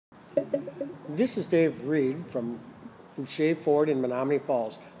This is Dave Reed from Boucher Ford in Menomonee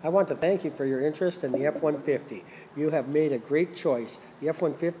Falls. I want to thank you for your interest in the F-150. You have made a great choice. The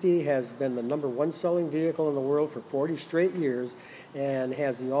F-150 has been the #1 selling vehicle in the world for 40 straight years and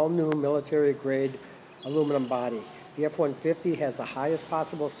has the all-new military-grade aluminum body. The F-150 has the highest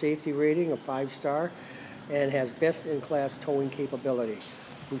possible safety rating of 5-star and has best-in-class towing capability.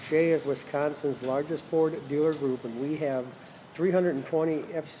 Boucher is Wisconsin's largest Ford dealer group, and we have 320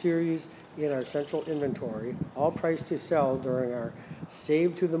 F-Series in our central inventory, all priced to sell during our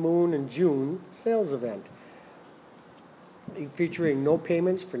Save to the Moon in June sales event, featuring no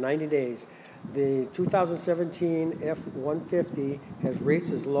payments for 90 days. The 2017 F-150 has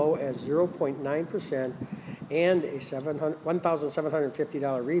rates as low as 0.9% and a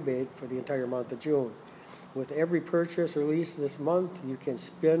 $1,750 rebate for the entire month of June. With every purchase or lease this month, you can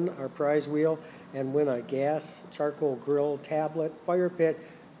spin our prize wheel and win a gas, charcoal grill, tablet, fire pit,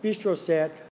 bistro set,